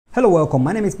Hello, welcome.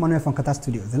 My name is Manuel from Qatar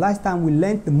Studios. The last time we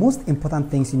learned the most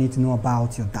important things you need to know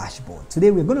about your dashboard.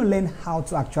 Today we're going to learn how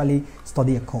to actually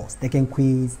study a course, taking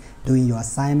quiz, doing your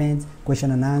assignments,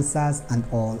 question and answers, and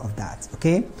all of that.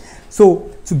 Okay.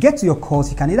 So to get to your course,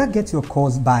 you can either get to your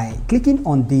course by clicking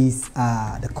on this,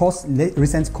 the course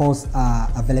recent course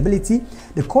availability.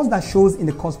 The course that shows in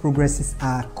the course progresses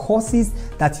are courses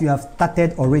that you have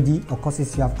started already or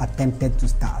courses you have attempted to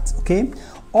start. Okay.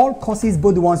 All courses,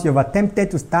 both the ones you have attempted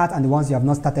to start and the ones you have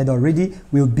not started already,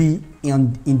 will be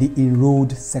in the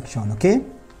enrolled section. Okay,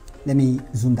 let me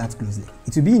zoom that closely.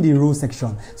 It will be in the enrolled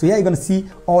section. So here you're going to see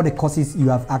all the courses you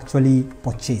have actually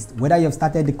purchased, whether you have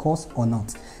started the course or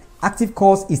not. Active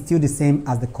course is still the same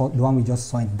as the one we just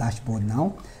saw in the dashboard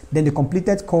now. Then the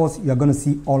completed course, you are going to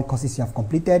see all courses you have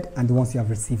completed and the ones you have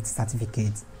received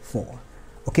certificates for.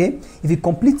 Okay, if you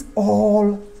complete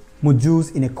all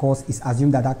modules in a course, is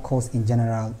assumed that that course in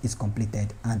general is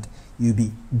completed and you'll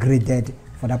be graded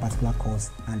for that particular course.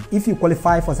 And if you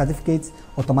qualify for certificates,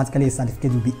 automatically a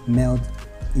certificate will be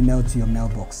emailed to your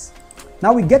mailbox.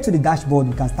 Now we get to the dashboard.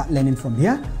 We can start learning from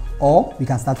here or we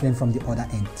can start learning from the other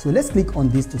end. So let's click on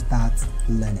this to start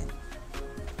learning.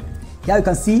 Here you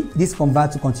can see this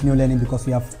convert to continue learning because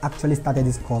we have actually started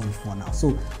this course before now.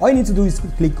 So all you need to do is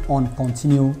click on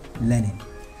continue learning.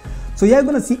 So you're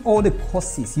going to see all the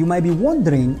courses. You might be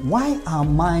wondering, why are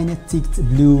mine ticked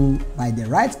blue by the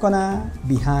right corner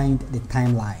behind the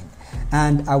timeline?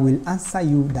 And I will answer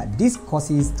you that these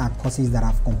courses are courses that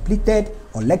I've completed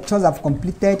or lectures I've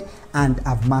completed and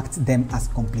I've marked them as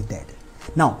completed.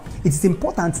 Now, it is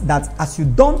important that as you're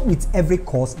done with every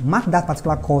course, mark that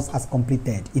particular course as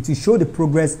completed. It will show the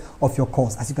progress of your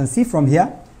course. As you can see from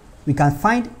here, we can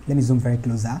find, let me zoom very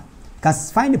closer. Can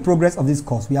find the progress of this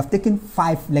course. We have taken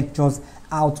 5 lectures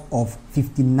out of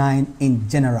 59 in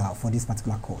general for this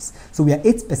particular course. So we are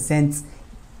 8%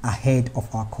 ahead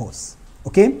of our course.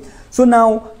 Okay, so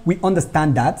now we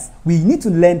understand that we need to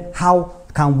learn how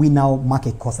can we now mark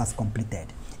a course as completed.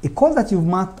 A course that you've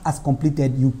marked as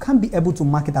completed, you can't be able to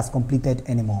mark it as completed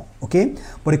anymore. Okay,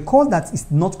 but a course that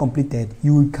is not completed,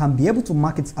 you can be able to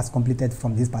mark it as completed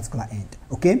from this particular end.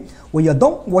 Okay, when you're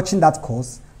done watching that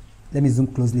course, let me zoom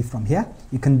closely from here.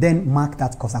 You can then mark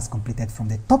that course as completed from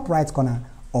the top right corner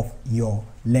of your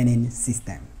learning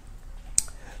system.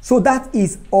 So that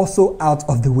is also out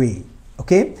of the way.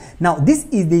 Okay. Now this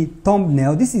is the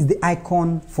thumbnail. This is the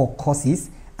icon for courses.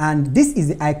 And this is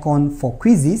the icon for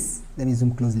quizzes. Let me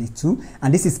zoom closely too.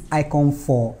 And this is icon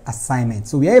for assignment.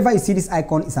 So wherever you see this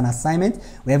icon is an assignment.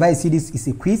 Wherever you see this is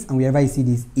a quiz. And wherever you see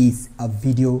this is a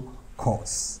video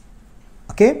course.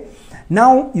 Okay.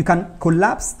 Now you can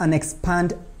collapse and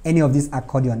expand any of these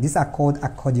accordions. These are called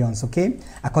accordions. Okay,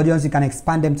 accordions, you can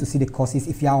expand them to see the courses.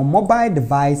 If you are on mobile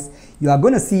device, you are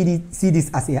going to see this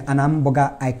as an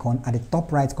hamburger icon at the top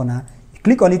right corner. You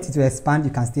click on it to expand.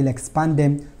 You can still expand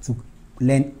them to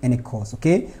learn any course.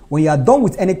 Okay, when you are done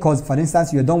with any course, for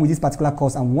instance, you're done with this particular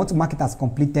course and want to mark it as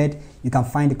completed, you can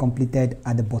find the completed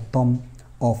at the bottom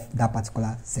of that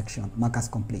particular section. Mark as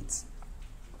complete.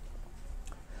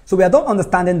 So we are done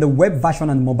understanding the web version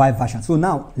and mobile version. So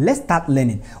now let's start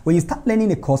learning. When you start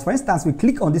learning a course, for instance, we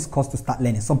click on this course to start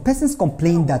learning. Some persons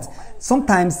complain that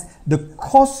sometimes the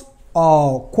course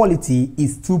quality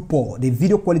is too poor. The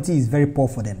video quality is very poor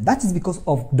for them. That is because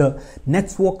of the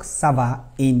network server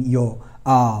in your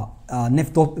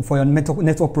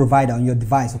network provider on your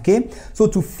device. Okay, so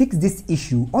to fix this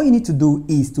issue, all you need to do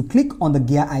is to click on the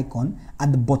gear icon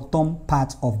at the bottom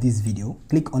part of this video.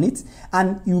 Click on it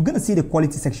and you're going to see the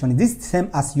quality section. This is the same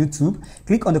as YouTube.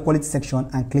 Click on the quality section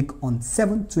and click on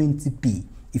 720p.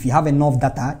 If you have enough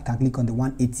data, you can click on the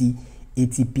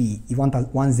 1080p. If you want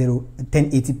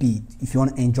 1080p, if you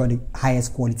want to enjoy the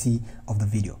highest quality of the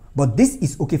video. But this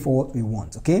is okay for what we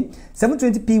want. Okay,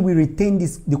 720p, we retain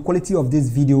the quality of this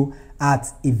video at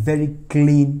a very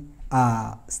clean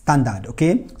standard.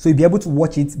 Okay, so you'll be able to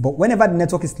watch it, but whenever the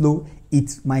network is slow,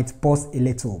 it might pause a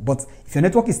little. But if your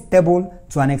network is stable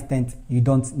to an extent, you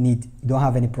don't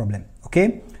have any problem.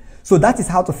 Okay, so that is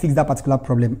how to fix that particular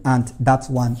problem, and that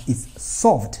one is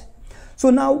solved. So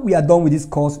now we are done with this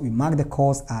course. We mark the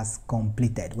course as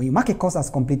completed. When you mark a course as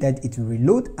completed, it will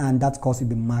reload and that course will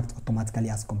be marked automatically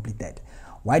as completed.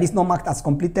 Why it is not marked as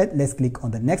completed? Let's click on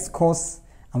the next course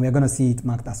and we are going to see it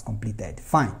marked as completed.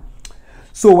 Fine.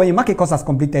 So when you mark a course as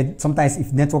completed, sometimes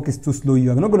if network is too slow,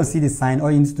 you are not going to see the sign. All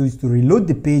you need to do is to reload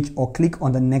the page or click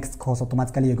on the next course.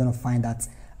 Automatically, you're going to find that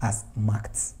as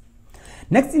marked.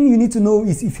 Next thing you need to know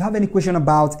is if you have any question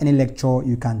about any lecture,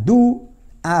 you can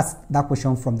ask that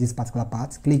question from this particular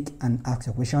part. Click and ask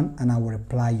your question and I will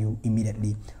reply you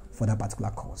immediately for that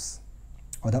particular course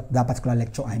or that particular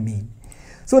lecture I made.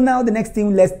 So now the next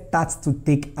thing, let's start to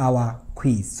take our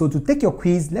quiz. So to take your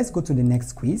quiz, let's go to the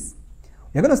next quiz.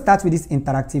 We're going to start with this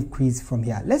interactive quiz from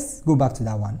here. Let's go back to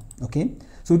that one, okay?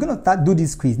 So we're going to do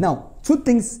this quiz. Now, two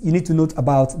things you need to note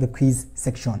about the quiz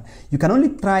section. You can only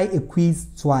try a quiz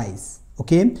twice,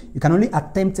 okay? You can only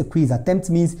attempt a quiz. Attempt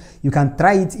means you can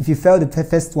try it. If you fail the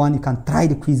first one, you can try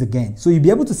the quiz again. So you'll be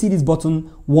able to see this button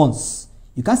once.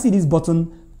 You can't see this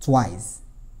button twice,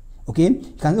 okay?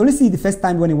 You can only see the first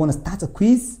time when you want to start a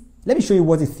quiz. Let me show you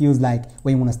what it feels like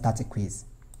when you want to start a quiz.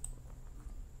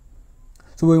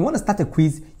 So when you want to start a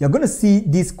quiz, you're going to see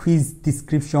this quiz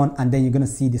description, and then you're going to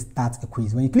see the start a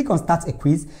quiz. When you click on start a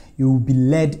quiz, you will be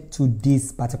led to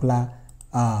this particular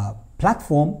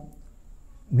platform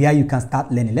where you can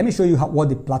start learning. Let me show you what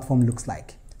the platform looks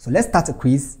like. So let's start a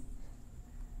quiz,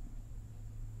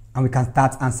 and we can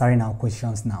start answering our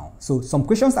questions now. So some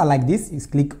questions are like this. You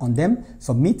click on them,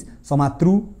 submit. Some are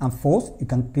true and false. You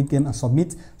can click them and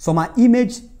submit. Some are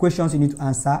image questions you need to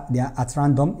answer. They are at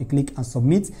random. You click and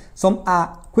submit. Some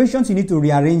are questions you need to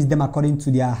rearrange them according to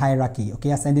their hierarchy,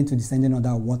 okay, ascending to descending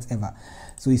order, whatever.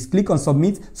 So you click on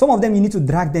submit. Some of them you need to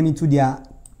drag them into their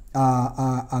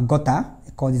gutter.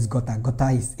 I call this gutter. Gutter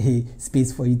is a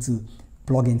space for you to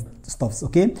plug in stuffs,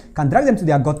 okay? Can drag them to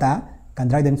their gutter. Can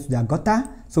drag them to their gutter.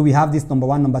 So we have this number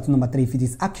 1, number 2, number 3. If it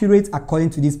is accurate according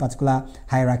to this particular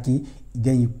hierarchy,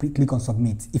 then you click on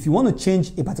submit. If you want to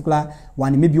change a particular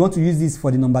one, maybe you want to use this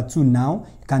for the number 2 now,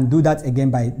 you can do that again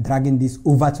by dragging this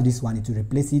over to this one to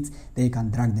replace it. Then you can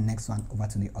drag the next one over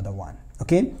to the other one,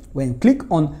 okay? When you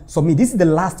click on submit, this is the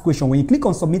last question. When you click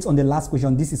on submit on the last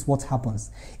question, this is what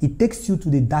happens. It takes you to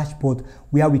the dashboard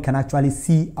where we can actually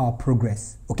see our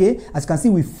progress, okay? As you can see,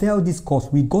 we failed this course.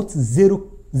 We got zero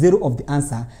of the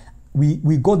answer.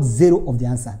 We got 0 of the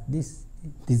answer. This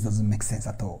doesn't make sense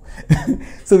at all.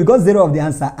 So we got 0 of the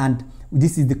answer, and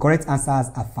this is the correct answers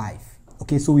are 5.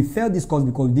 Okay, so we failed this course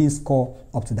because we didn't score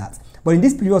up to that. But in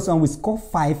this previous one, we scored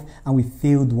 5 and we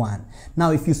failed 1.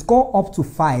 Now, if you score up to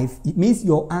 5, it means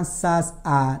your answers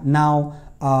are now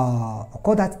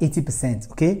call that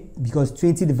 80%. Okay, because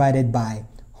 20 divided by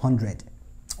 100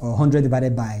 or 100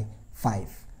 divided by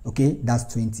 5. Okay,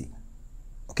 that's 20.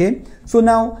 Okay, so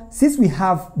now since we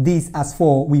have this as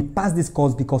 4, we pass this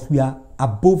course because we are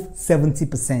above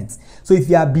 70%. So if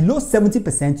you are below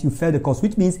 70%, you fail the course,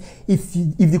 which means if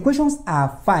the questions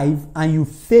are 5 and you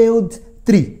failed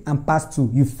 3 and passed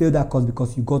 2, you failed that course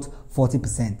because you got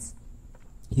 40%.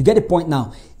 You get the point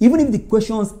now. Even if the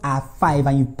questions are 5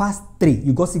 and you pass 3,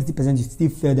 you got 60%, you still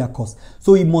fail that course.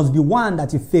 So it must be one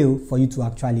that you fail for you to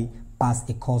actually pass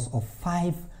a course of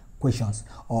 5 questions.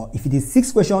 Or if it is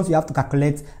 6 questions, you have to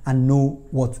calculate and know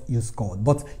what you scored.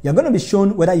 But you're going to be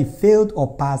shown whether you failed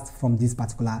or passed from this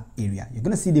particular area. You're going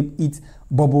to see the it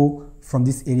bubble from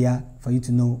this area for you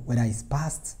to know whether it's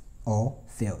passed or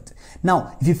failed.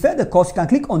 Now, if you failed the course, you can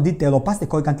click on detail, or pass the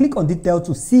course. You can click on detail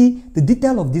to see the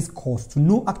detail of this course, to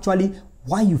know actually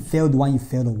why you failed, why you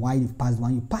failed, or why you passed, why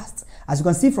you passed. As you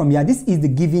can see from here, this is the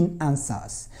given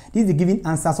answers. This is the given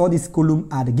answers. All this column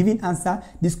are the given answer.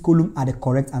 This column are the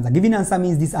correct answer. Given answer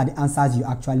means these are the answers you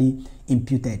actually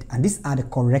imputed, and these are the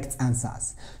correct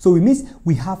answers. So it means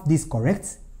we have this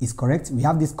correct is correct. We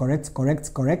have this correct,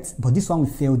 but this one we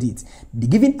failed it. The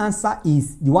given answer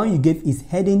is the one you gave is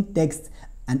heading, text,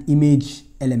 and image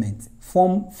element.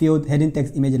 Form, field, heading,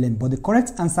 text, image element. But the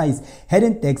correct answer is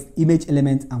heading, text, image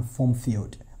element, and form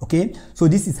field. Okay, so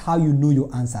this is how you know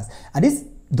your answers. And this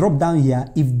drop down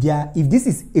here, if this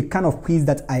is a kind of quiz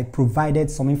that I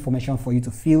provided some information for you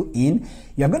to fill in,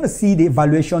 you're going to see the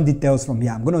evaluation details from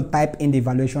here. I'm going to type in the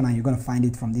evaluation and you're going to find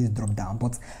it from this drop down.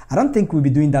 But I don't think we'll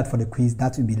be doing that for the quiz.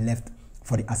 That will be left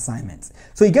for the assignment.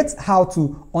 So you get how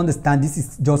to understand. This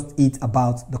is just it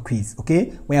about the quiz.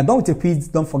 Okay, when you're done with the quiz,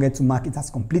 don't forget to mark it as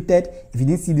completed. If you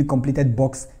didn't see the completed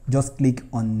box, just click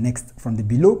on next from the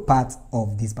below part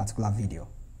of this particular video.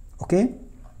 Okay,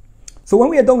 so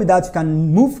when we are done with that, you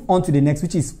can move on to the next,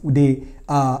 which is the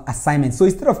assignment. So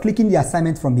instead of clicking the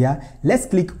assignment from here, let's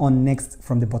click on next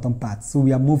from the bottom part. So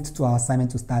we are moved to our assignment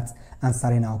to start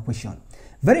answering our question.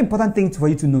 Very important thing for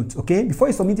you to note, okay? Before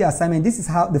you submit your assignment, this is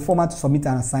how the format to submit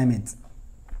an assignment.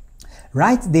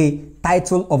 Write the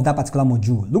title of that particular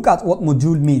module. Look at what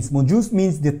module means. Modules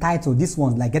means the title. This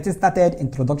one, like getting started,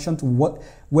 introduction to what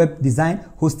web design,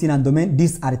 hosting, and domain.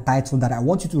 These are the titles that I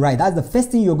want you to write. That's the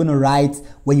first thing you're going to write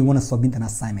when you want to submit an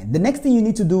assignment. The next thing you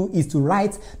need to do is to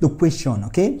write the question,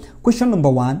 okay? Question number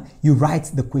 1, you write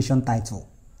the question title.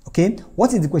 Okay,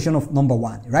 what is the question of number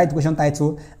 1? You write the question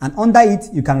title, and under it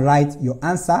you can write your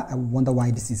answer. I wonder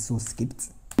why this is so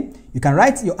skipped. You can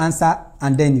write your answer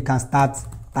and then you can start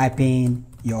typing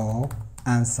your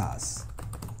answers.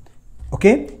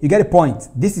 Okay, you get the point.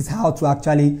 This is how to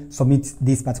actually submit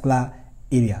this particular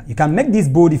area. You can make this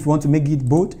bold if you want to make it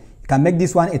bold. You can make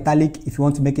this one italic if you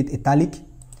want to make it italic.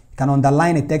 You can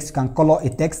underline a text, you can color a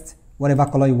text, whatever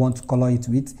color you want to color it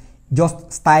with.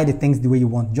 Just style the things the way you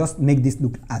want. Just make this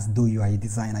look as though you are a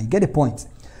designer. You get the point.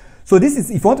 So this is,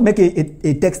 if you want to make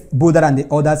a text bolder than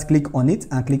the others, click on it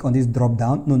and click on this drop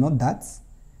down. No, not that.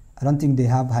 I don't think they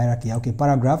have hierarchy. Okay,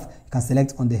 paragraph, you can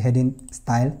select on the heading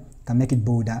style. You can make it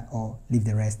bolder or leave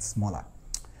the rest smaller.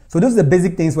 So those are the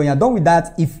basic things. When you're done with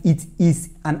that, if it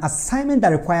is an assignment that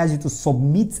requires you to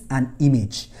submit an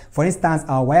image, for instance,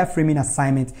 our wireframing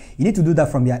assignment, you need to do that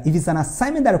from here. If it's an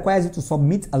assignment that requires you to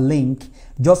submit a link,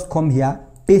 just come here,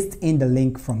 paste in the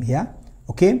link from here.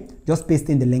 Okay, just paste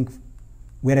in the link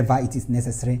wherever it is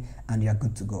necessary and you are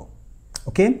good to go.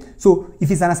 Okay, so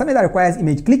if it's an assignment that requires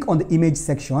image, click on the image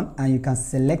section and you can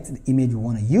select the image you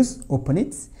want to use, open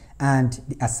it, and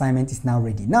the assignment is now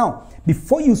ready. Now,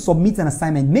 before you submit an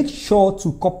assignment, make sure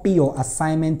to copy your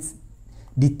assignment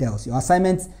details, your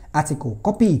assignment article,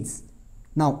 copy it.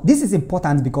 Now, this is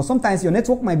important because sometimes your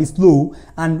network might be slow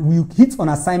and you hit on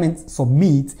assignment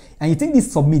submit and you think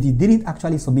this submit, it didn't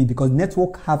actually submit because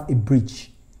network have a breach.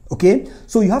 Okay,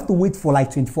 so you have to wait for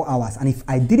like 24 hours. And if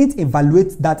I didn't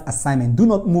evaluate that assignment, do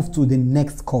not move to the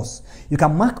next course. You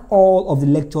can mark all of the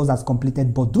lectures as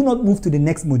completed, but do not move to the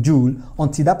next module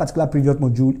until that particular previous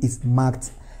module is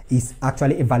marked, is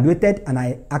actually evaluated, and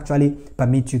I actually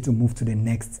permit you to move to the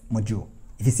next module.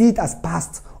 If you see it as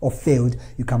passed or failed,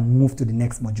 you can move to the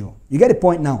next module. You get the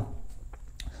point now?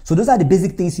 So those are the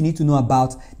basic things you need to know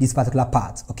about this particular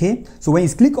part, okay? So when you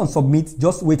click on submit,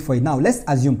 just wait for it. Now, let's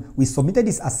assume we submitted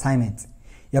this assignment.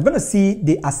 You're going to see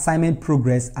the assignment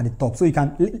progress at the top. So you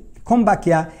can come back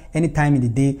here anytime in the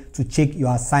day to check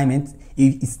your assignment.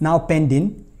 If it's now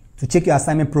pending, to check your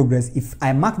assignment progress. If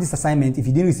I mark this assignment, if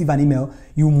you didn't receive an email,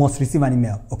 you must receive an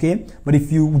email, okay? But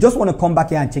if you just want to come back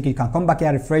here and check it, you can come back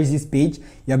here, refresh this page.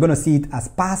 You're going to see it as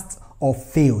passed or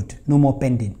failed, no more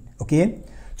pending, okay?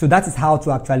 So that is how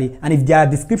to actually, and if there are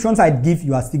descriptions I give,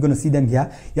 you are still going to see them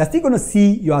here. You are still going to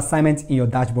see your assignment in your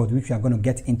dashboard, which we are going to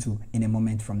get into in a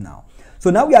moment from now.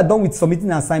 So now we are done with submitting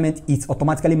an assignment. It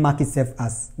automatically marks itself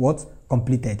as what?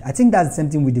 Completed. I think that's the same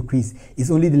thing with the quiz.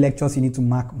 It's only the lectures you need to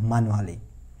mark manually.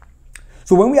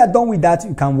 So when we are done with that,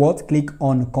 you can what? Click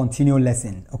on continue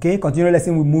lesson. Okay, continue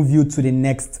lesson will move you to the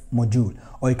next module.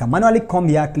 Or you can manually come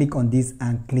here, click on this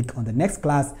and click on the next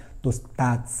class to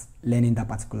start learning that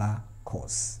particular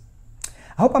course.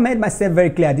 I hope I made myself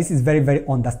very clear. This is very, very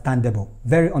understandable.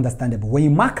 Very understandable. When you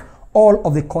mark all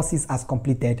of the courses as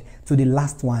completed to the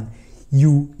last one,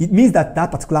 it means that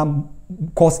that particular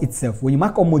course itself, when you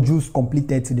mark all modules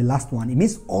completed to the last one, it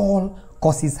means all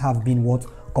courses have been what?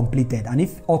 Completed. And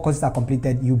if all courses are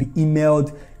completed, you'll be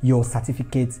emailed your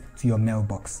certificate to your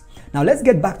mailbox. Now let's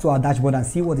get back to our dashboard and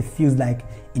see what it feels like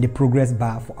in the progress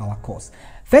bar for our course.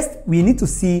 First, we need to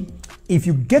see, if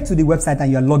you get to the website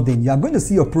and you are logged in, you are going to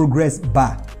see your progress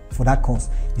bar for that course.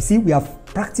 You see, we have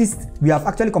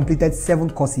actually completed 7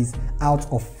 courses out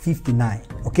of 59,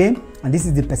 okay? And this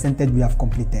is the percentage we have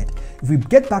completed. If we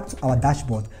get back to our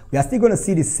dashboard, we are still going to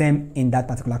see the same in that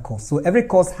particular course. So every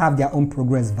course have their own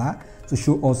progress bar to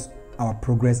show us our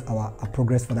progress, our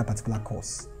progress for that particular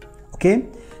course, okay?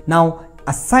 Now,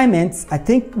 assignments, I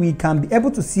think we can be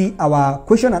able to see our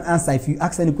question and answer. If you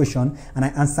ask any question and I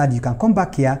answered, you can come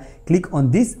back here, click on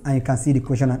this, and you can see the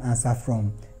question and answer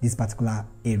from this particular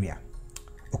area.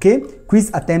 Okay,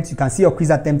 quiz attempts, you can see your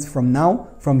quiz attempts from now.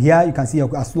 From here, you can see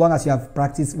as long as you have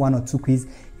practiced 1 or 2 quiz,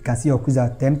 you can see your quiz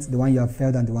attempts, the one you have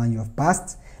failed and the one you have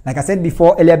passed. Like I said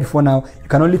earlier before now, you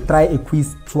can only try a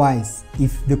quiz twice.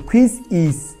 If the quiz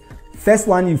is first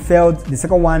one you failed, the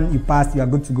second one you passed, you are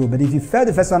good to go. But if you failed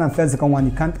the first one and failed the second one,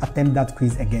 you can't attempt that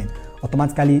quiz again.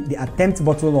 Automatically, the attempt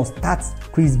button or start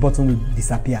quiz button will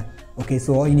disappear. Okay,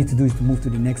 so all you need to do is to move to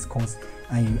the next course,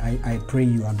 and I pray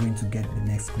you are going to get the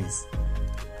next quiz.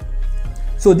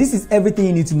 So this is everything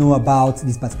you need to know about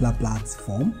this particular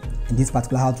platform, in this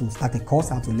particular how to start a course,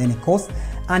 how to learn a course.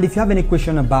 And if you have any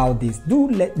question about this, do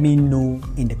let me know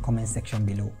in the comment section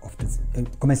below of this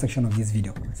comment section of this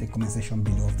video. I say comment section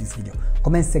below of this video.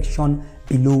 Comment section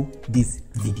below this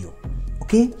video.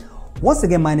 Okay? Once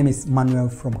again, my name is Manuel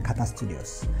from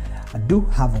CaterGraphix. Do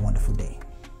have a wonderful day.